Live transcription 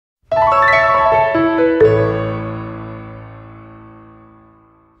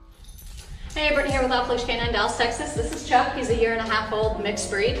Hey, Brittany here with Off Leash K9, Dallas, Texas. This is Chuck. He's a 1.5-year-old mixed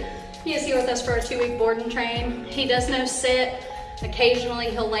breed. He is here with us for a 2-week board and train. He does no sit. Occasionally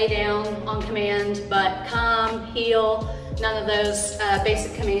he'll lay down on command, but come, heel, none of those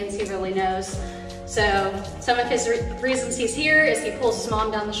basic commands he really knows. So some of his reasons he's here is he pulls his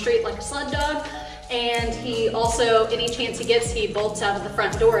mom down the street like a sled dog, and he also, any chance he gets, he bolts out of the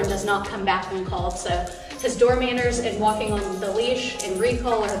front door and does not come back when called. So his door manners and walking on the leash and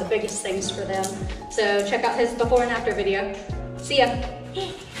recall are the biggest things for them. So check out his before and after video. See ya.